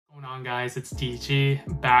on guys, it's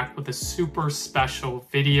DG back with a super special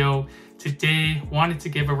video. Today wanted to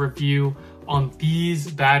give a review on these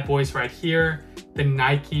bad boys right here, the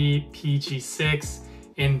Nike PG6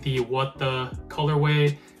 in the What The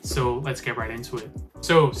colorway. So let's get right into it.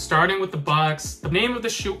 So starting with the box, the name of the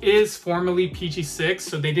shoe is formerly PG6,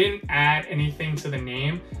 so they didn't add anything to the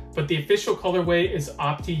name, but the official colorway is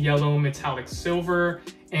Opti Yellow Metallic Silver,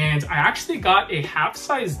 and I actually got a half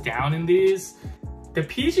size down in these. The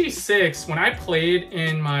PG6, when I played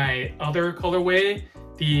in my other colorway,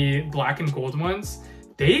 the black and gold ones,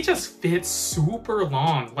 they just fit super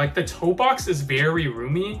long. Like the toe box is very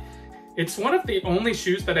roomy. It's one of the only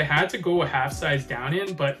shoes that I had to go a half size down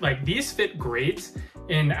in, but like these fit great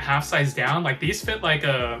in a half size down. Like these fit like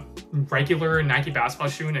a regular Nike basketball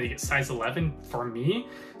shoe in a size 11 for me.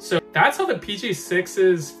 So that's how the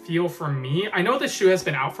PG6s feel for me. I know this shoe has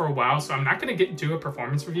been out for a while, so I'm not gonna do a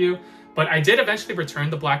performance review, but I did eventually return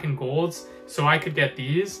the black and golds so I could get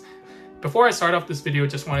these. Before I start off this video,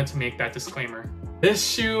 just wanted to make that disclaimer. This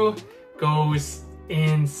shoe goes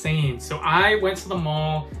insane. So I went to the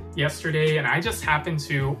mall yesterday and I just happened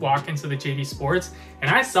to walk into the JD Sports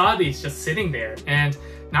and I saw these just sitting there, and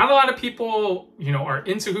not a lot of people, you know, are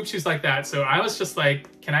into hoop shoes like that. So I was just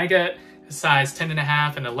like, can I get a size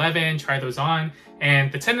 10.5 and 11, try those on?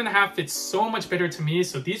 And the 10.5 fits so much better to me.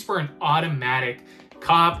 So these were an automatic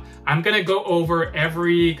cop. I'm gonna go over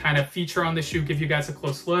every kind of feature on the shoe, give you guys a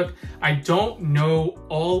close look. I don't know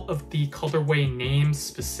all of the colorway names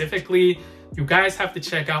specifically. You guys have to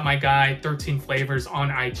check out my guy 13 Flavors on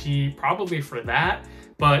IG probably for that.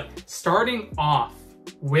 But starting off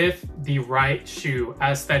with the right shoe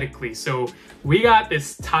aesthetically, so we got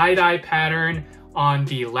this tie-dye pattern on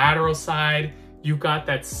the lateral side. You got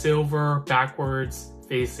that silver backwards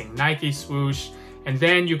facing Nike swoosh, and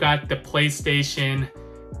then you got the PlayStation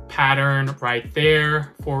pattern right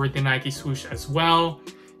there for the Nike swoosh as well.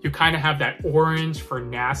 You kind of have that orange for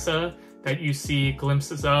NASA that you see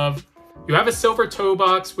glimpses of. You have a silver toe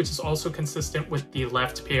box, which is also consistent with the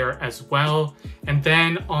left pair as well. And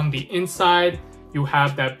then on the inside, you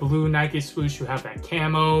have that blue Nike swoosh, you have that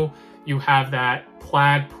camo, you have that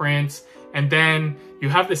plaid print, and then you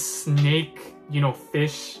have the snake, you know,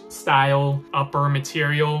 fish style upper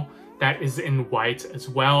material that is in white as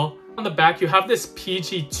well. On the back, you have this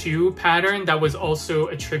PG2 pattern that was also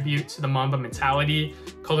a tribute to the Mamba Mentality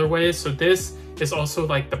colorway. So this is also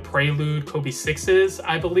like the prelude Kobe 6s,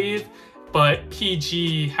 I believe, but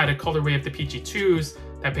PG had a colorway of the PG2s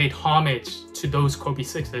that paid homage to those Kobe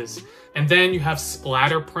 6s. And then you have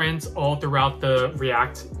splatter prints all throughout the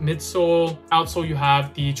React midsole. Outsole, you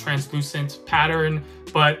have the translucent pattern,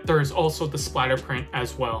 but there's also the splatter print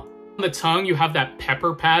as well. On the tongue, you have that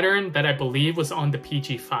pepper pattern that I believe was on the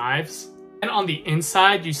PG5s. And on the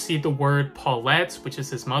inside, you see the word Paulette, which is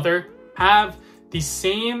his mother, have the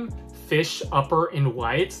same fish upper in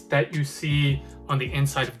white that you see on the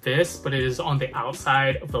inside of this, but it is on the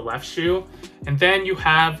outside of the left shoe. And then you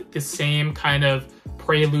have the same kind of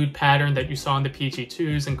prelude pattern that you saw on the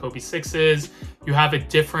PG2s and Kobe 6s. You have a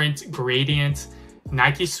different gradient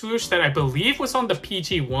Nike swoosh that I believe was on the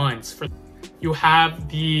PG1s. You have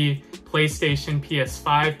the PlayStation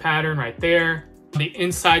PS5 pattern right there. On the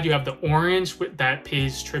inside, you have the orange that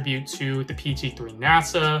pays tribute to the PG3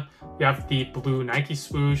 NASA. You have the blue Nike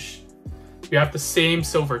swoosh. You have the same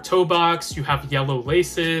silver toe box. You have yellow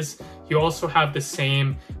laces. You also have the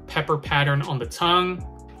same pepper pattern on the tongue.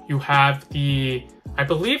 You have the, I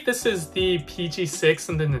believe this is the PG6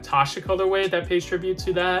 and the Natasha colorway that pays tribute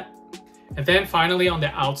to that. And then finally on the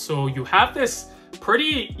outsole, you have this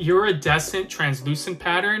pretty iridescent translucent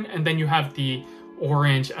pattern, and then you have the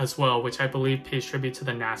orange as well, which I believe pays tribute to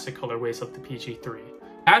the NASA colorways of the PG3.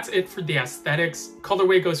 That's it for the aesthetics.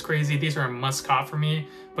 Colorway goes crazy. These are a must cop for me.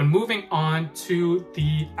 But moving on to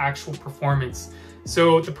the actual performance.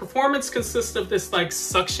 So the performance consists of this like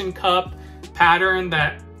suction cup pattern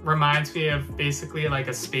that reminds me of basically like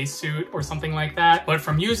a spacesuit or something like that. But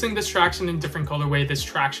from using this traction in different colorway, this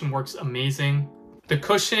traction works amazing. The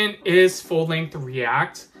cushion is full length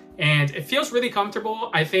React and it feels really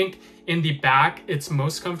comfortable. I think in the back, it's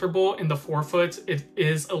most comfortable. In the forefoot, it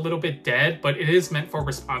is a little bit dead, but it is meant for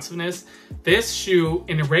responsiveness. This shoe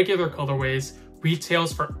in regular colorways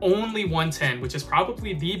retails for only $110, which is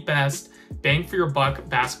probably the best bang for your buck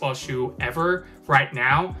basketball shoe ever right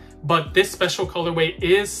now. But this special colorway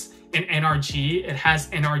is an NRG. It has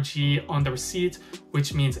NRG on the receipt,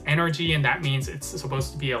 which means NRG, and that means it's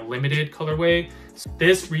supposed to be a limited colorway. So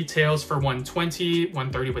this retails for $120,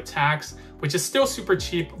 $130 with tax, which is still super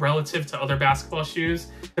cheap relative to other basketball shoes.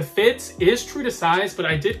 The fit is true to size, but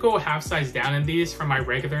I did go a half size down in these from my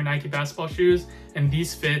regular Nike basketball shoes. and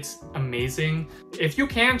these fit amazing. If you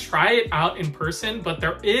can, try it out in person, but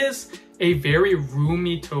there is a very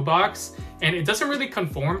roomy toe box and it doesn't really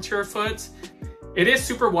conform to your foot. It is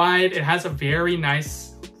super wide. It has a very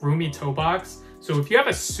nice roomy toe box. So if you have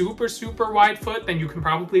a super wide foot, then you can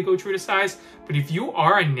probably go true to size. But if you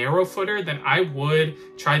are a narrow footer, then I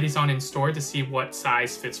would try these on in store to see what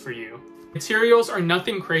size fits for you. Materials are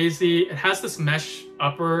nothing crazy. It has this mesh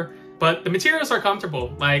upper, but the materials are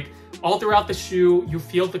comfortable. Like all throughout the shoe, you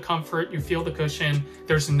feel the comfort, you feel the cushion.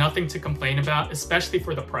 There's nothing to complain about, especially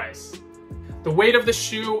for the price. The weight of the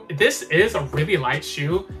shoe, this is a really light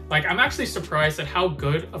shoe. Like I'm actually surprised at how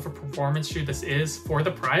good of a performance shoe this is for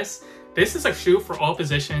the price. This is a shoe for all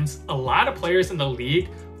positions. A lot of players in the league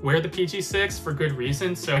wear the PG6 for good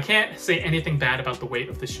reason, so I can't say anything bad about the weight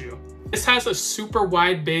of the shoe. This has a super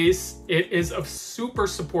wide base. It is a super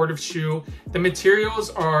supportive shoe. The materials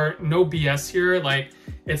are no BS here. Like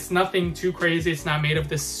it's nothing too crazy. It's not made of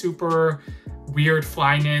this super weird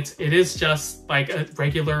fly knit. It is just like a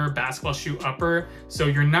regular basketball shoe upper. So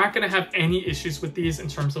you're not gonna have any issues with these in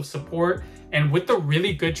terms of support. And with the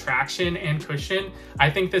really good traction and cushion, I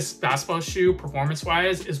think this basketball shoe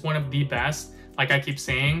performance-wise is one of the best, like I keep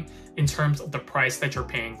saying, in terms of the price that you're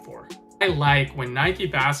paying for. I like when Nike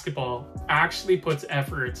Basketball actually puts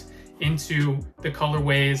effort into the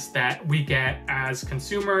colorways that we get as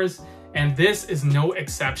consumers. And this is no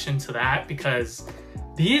exception to that because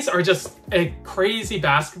these are just a crazy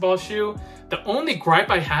basketball shoe. The only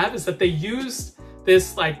gripe I have is that they used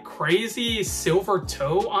this like crazy silver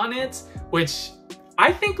toe on it, which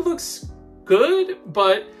I think looks good,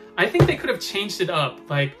 but I think they could have changed it up.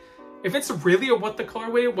 Like if it's really a what the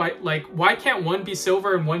colorway, why can't one be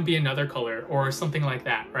silver and one be another color or something like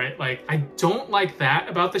that, right? Like I don't like that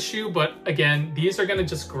about the shoe, but again, these are gonna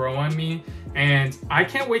just grow on me and I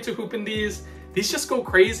can't wait to hoop in these. These just go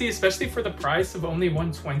crazy, especially for the price of only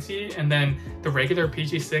 $120 and then the regular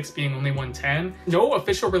PG6 being only $110. No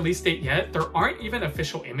official release date yet. There aren't even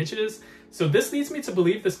official images. So this leads me to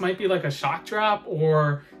believe this might be like a shock drop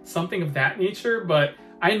or something of that nature, but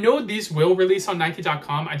I know these will release on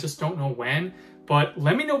Nike.com. I just don't know when. But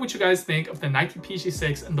let me know what you guys think of the Nike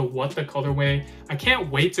PG6 and the what the colorway. I can't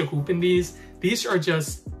wait to hoop in these. These are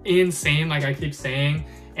just insane, like I keep saying.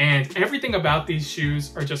 And everything about these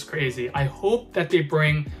shoes are just crazy. I hope that they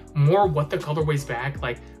bring more what the colorways back.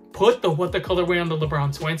 Like put the what the colorway on the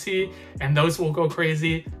LeBron 20 and those will go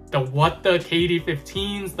crazy. The what the KD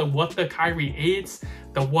 15s, the what the Kyrie 8s,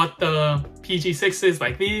 the what the PG6s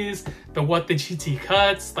like these, the what the GT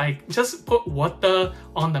cuts, like just put what the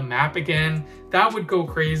on the map again. That would go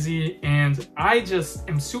crazy. And I just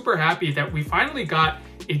am super happy that we finally got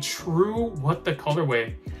a true what the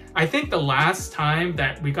colorway. I think the last time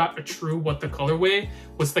that we got a true what the colorway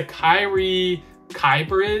was the Kyrie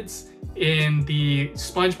Kybrids in the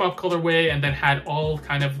SpongeBob colorway and then had all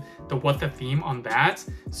kind of the what the theme on that.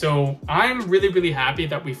 So I'm really happy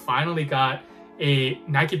that we finally got a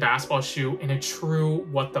Nike basketball shoe in a true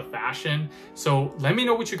what the fashion. So let me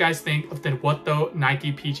know what you guys think of the what the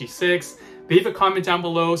Nike PG6. Leave a comment down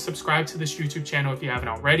below. Subscribe to this YouTube channel if you haven't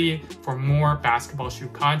already for more basketball shoe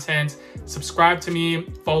content. Subscribe to me,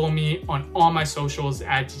 follow me on all my socials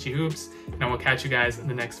at DG Hoops, and I will catch you guys in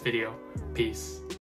the next video. Peace.